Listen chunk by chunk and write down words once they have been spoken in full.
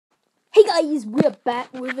guys, we're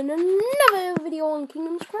back with another video on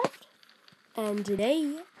Kingdom's Craft, and today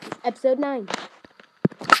is episode 9.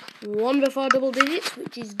 One before double digits,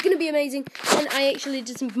 which is gonna be amazing, and I actually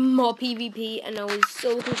did some more PvP, and I was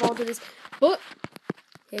so looking forward to this, but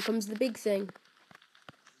here comes the big thing.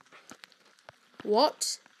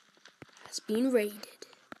 What has been raided?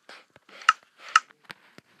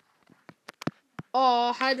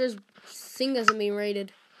 Oh, Hydra's thing hasn't been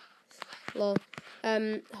raided. Lol.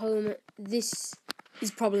 Home, this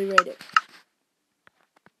is probably raided.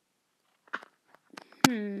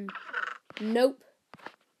 Nope.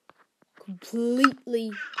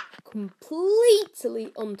 Completely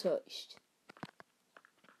untouched.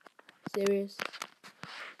 Serious.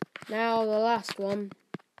 Now the last one.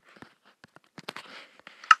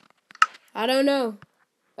 I don't know.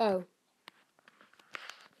 Oh.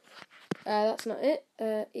 That's not it.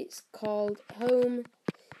 It's called Home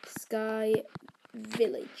Sky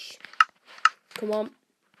Village. Come on.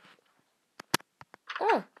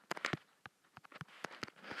 Oh.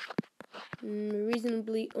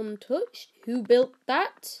 Reasonably untouched. Who built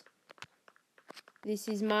that? This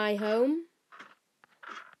is my home.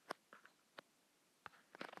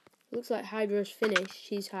 Looks like Hydra's finished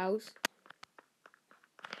his house.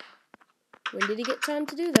 When did he get time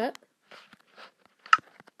to do that?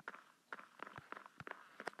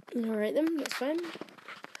 Alright then, that's fine.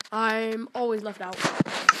 I'm always left out.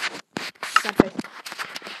 Sadly.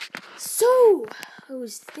 So, I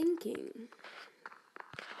was thinking.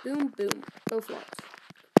 Boom, boom. Both lots.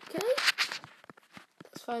 Okay.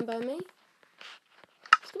 That's fine by me.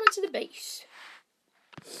 Let's go back to the base.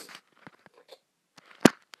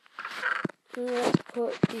 Let's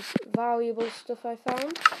put this valuable stuff I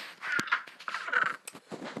found.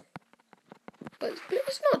 But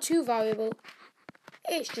it's not too valuable.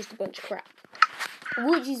 It's just a bunch of crap.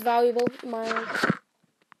 Which is valuable in my eyes.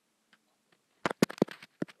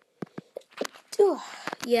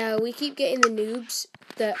 Yeah, we keep getting the noobs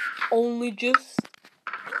that only just,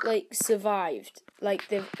 survived. Like,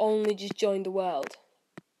 they've only just joined the world.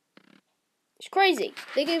 It's crazy.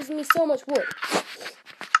 They give me so much wood.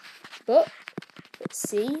 But, let's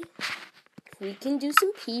see if we can do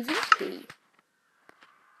some PvP.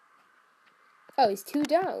 Oh, he's 2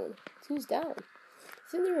 down. 2's down.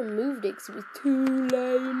 I think they removed it because it was too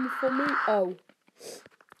lame for me. Oh.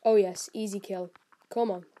 Oh, yes. Easy kill.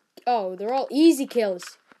 Come on. Oh, they're all easy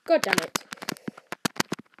kills. God damn it.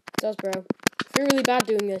 Does, bro. I feel really bad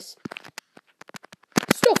doing this.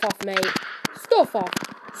 Stuff off, mate. Stuff off.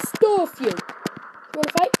 Stuff you. You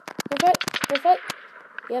wanna fight? Wanna fight? Wanna fight?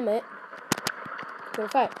 Yeah, mate. You wanna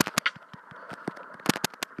fight?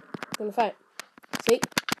 You wanna fight? See?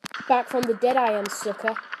 Back from the dead I am,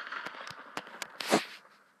 sucker.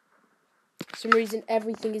 For some reason,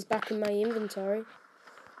 everything is back in my inventory.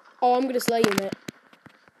 Oh, I'm gonna slay you, mate.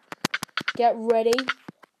 Get ready.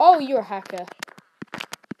 Oh, you're a hacker.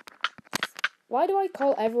 Why do I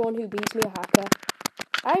call everyone who beats me a hacker?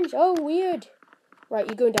 I'm so weird. Right,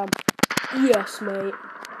 you're going down. Yes, mate.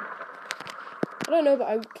 I don't know, but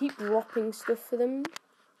I keep dropping stuff for them.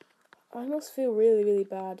 I must feel really, really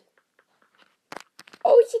bad.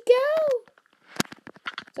 Oh, it's a girl!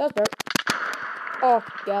 Sounds broke. Oh,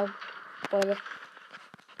 girl. Whatever.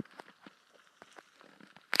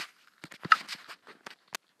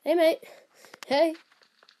 Hey, mate. Hey.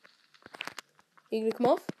 You gonna come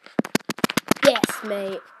off? Yes,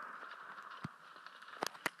 mate.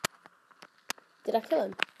 Did I kill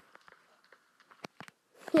him?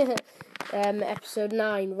 Episode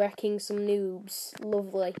 9, wrecking some noobs.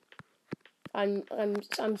 Lovely. I'm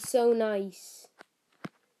so nice.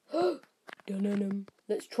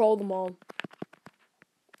 Let's troll them all.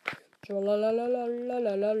 Here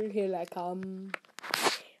I come.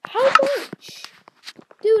 How much?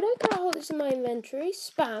 Dude, I can't hold this in my inventory.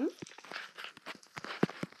 Spam.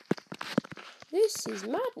 This is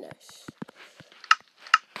madness.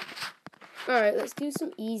 Alright, let's do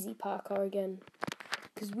some easy parkour again.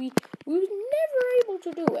 Because we were never able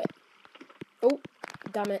to do it. Oh,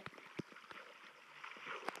 damn it.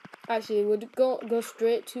 Actually, we'll go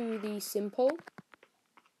straight to the simple.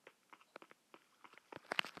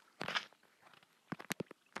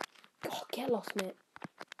 Oh, get lost, mate.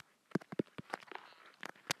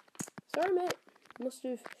 Sorry, mate. Must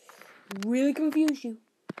have really confused you.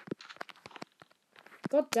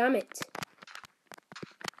 God damn it.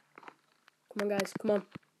 Come on, guys. Come on.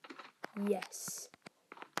 Yes.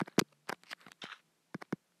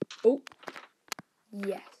 Oh.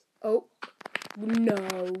 Yes. Oh.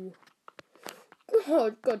 No.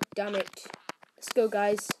 Oh, god damn it. Let's go,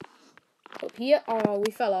 guys. Up here. Oh,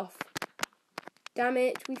 we fell off. Damn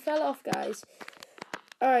it. We fell off, guys.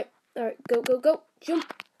 Alright. Alright, go, go, go.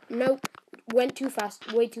 Jump. Nope. Went too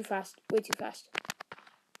fast. Way too fast. Way too fast.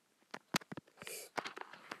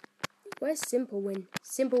 Where's Simple Win?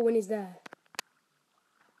 Simple Win is there.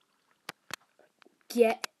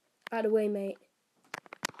 Get out of the way, mate.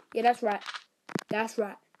 Yeah, that's right. That's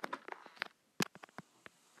right.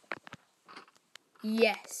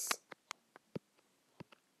 Yes.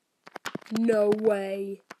 No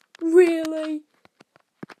way. Really?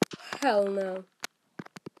 Hell no.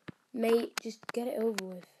 Mate, just get it over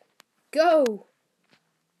with. Go!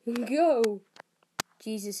 Go!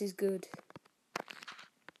 Jesus is good.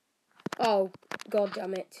 Oh, god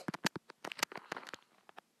damn it.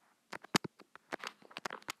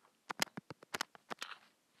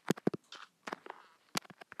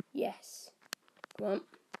 Yes. Come on.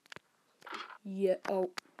 Yeah,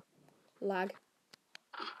 oh. Lag.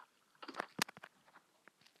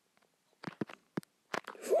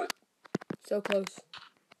 So close.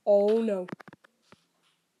 Oh no.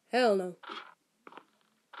 Hell no.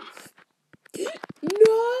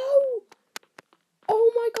 No!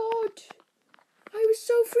 Oh my god! I was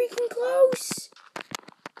so freaking close!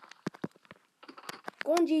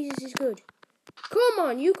 Go on, Jesus is good. Come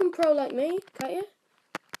on, you can pro like me, can't you?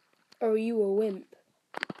 Or are you a wimp?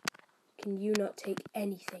 Can you not take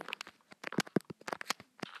anything?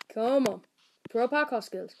 Come on. Pro parkour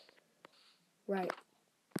skills. Right.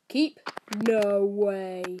 Keep. No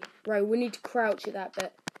way. Right, we need to crouch at that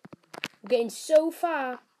bit. We're getting so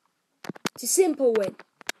far. It's a Simple Win.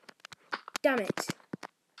 Damn it.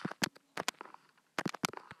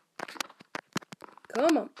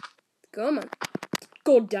 Come on. Come on.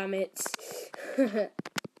 God damn it.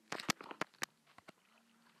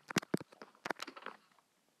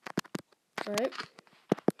 Alright.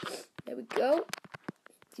 There we go.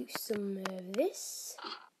 Do some of this.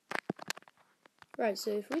 Right,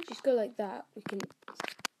 so if we just go like that, we can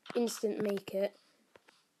instant make it.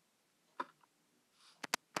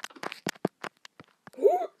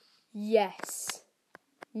 Yes.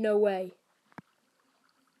 No way.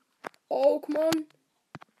 Oh, come on.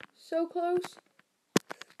 So close.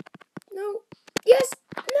 No. Yes!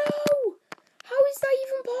 No! How is that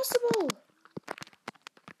even possible?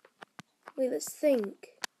 Wait, let's think.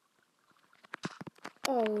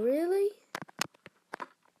 Oh, really?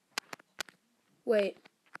 Wait.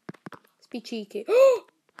 Let's be cheeky.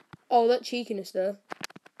 Oh, that cheekiness there.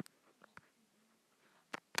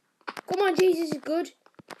 Come on, Jesus is good.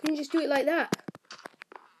 You can just do it like that.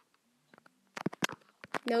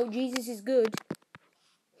 No, Jesus is good.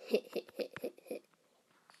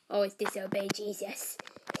 Always disobey Jesus.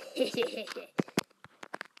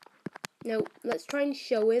 No, let's try and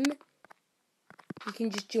show him. You can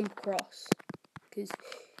just jump across. Because...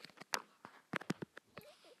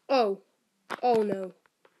 Oh no.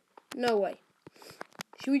 No way.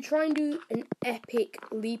 Should we try and do an epic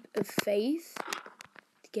leap of faith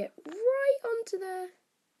to get right onto there?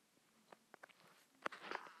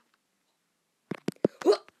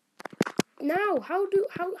 Now, how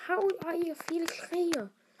are you feeling here?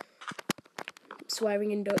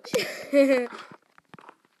 Swearing in Dutch.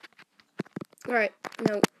 Alright,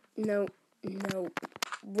 no.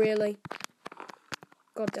 Really?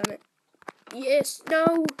 God damn it. Yes,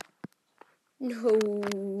 no! No,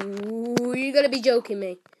 you're gonna be joking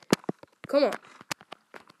me. Come on.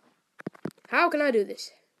 How can I do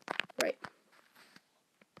this? Right.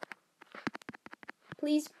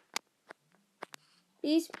 Please.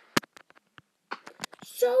 Please.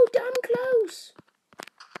 So damn close.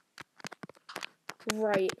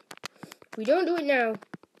 Right. If we don't do it now,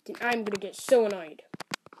 then I'm gonna get so annoyed.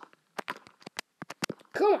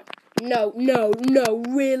 Come on. No,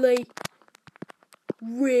 really?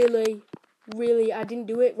 Really, I didn't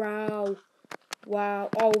do it. Wow.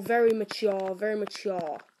 Oh, very mature.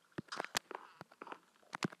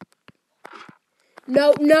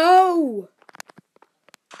 No!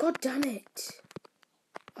 God damn it.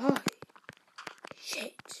 Oh,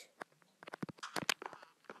 shit.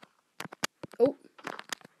 Oh.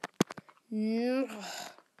 No.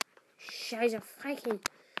 Scheiße, fucking.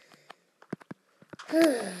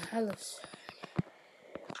 Hello, sir.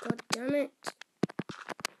 God damn it.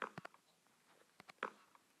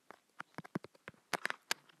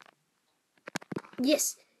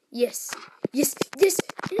 Yes. No!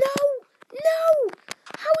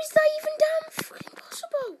 How is that even damn fucking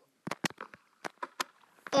possible?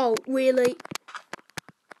 Oh, really?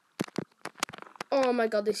 Oh my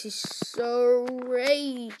god, this is so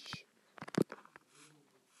rage.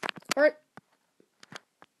 Alright.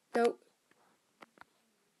 No.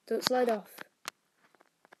 Don't slide off.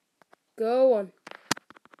 Go on.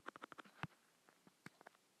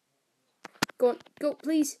 Go on. Go,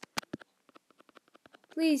 please.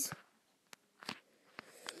 Please.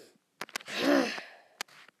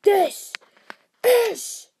 This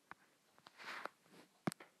is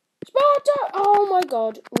Sparta! Oh my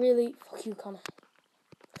god, really? Fuck you, Connor.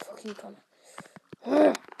 Fuck you,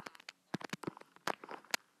 Connor.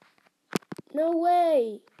 No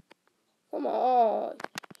way! Come on.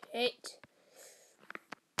 Hate.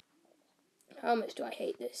 How much do I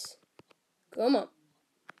hate this? Come on.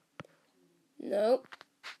 No.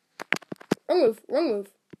 Wrong move, wrong move,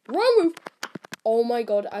 wrong move! Oh my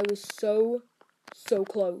god, I was so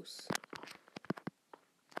close.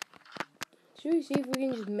 Should we see if we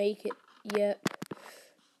can just make it? Yep.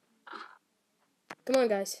 Come on,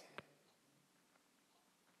 guys.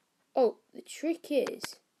 Oh, the trick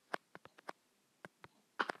is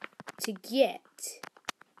to get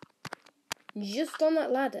just on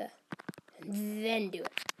that ladder and then do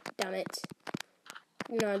it. Damn it.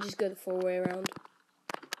 No, I'll just go the full way around.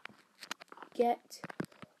 Get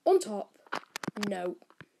on top. No.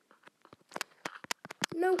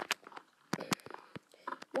 No.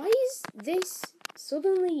 Why is this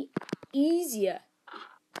suddenly easier?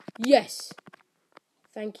 Yes.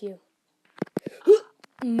 Thank you.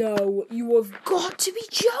 No, you have got to be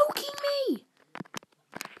joking me.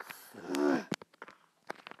 I'm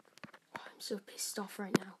so pissed off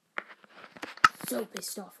right now. So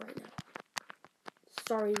pissed off right now.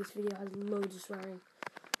 Sorry, this video has loads of swearing.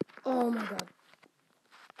 Oh my god.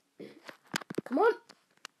 Come on.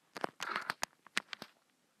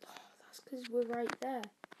 Oh, that's because we're right there.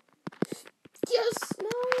 Yes,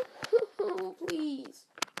 no. Please.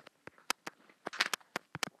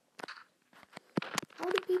 How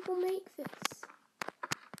do people make this?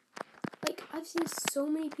 Like, I've seen so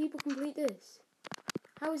many people complete this.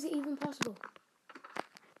 How is it even possible?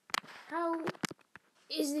 How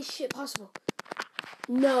is this shit possible?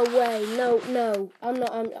 No way, no.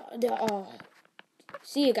 Oh.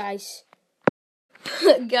 See you guys.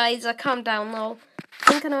 Guys, I calmed down though.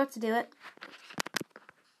 I think I know how to do it.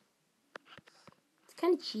 It's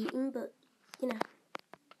kind of cheating, but, you know.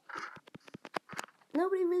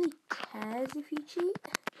 Nobody really cares if you cheat.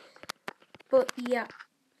 But, yeah.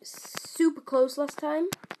 Super close last time.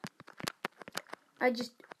 I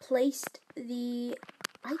just placed the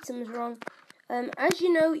items wrong. As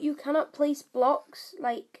you know, you cannot place blocks,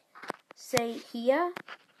 like, say, here.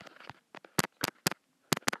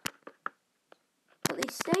 But they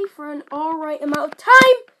stay for an alright amount of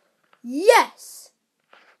time. Yes!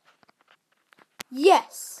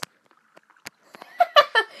 Yes!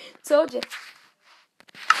 Told you.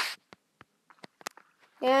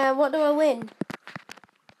 Yeah, what do I win?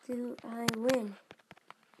 Do I win?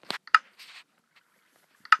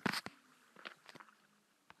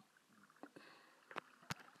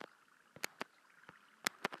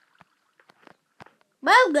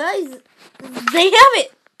 Well, guys, there you have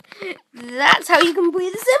it. That's how you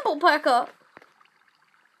complete a simple parkour.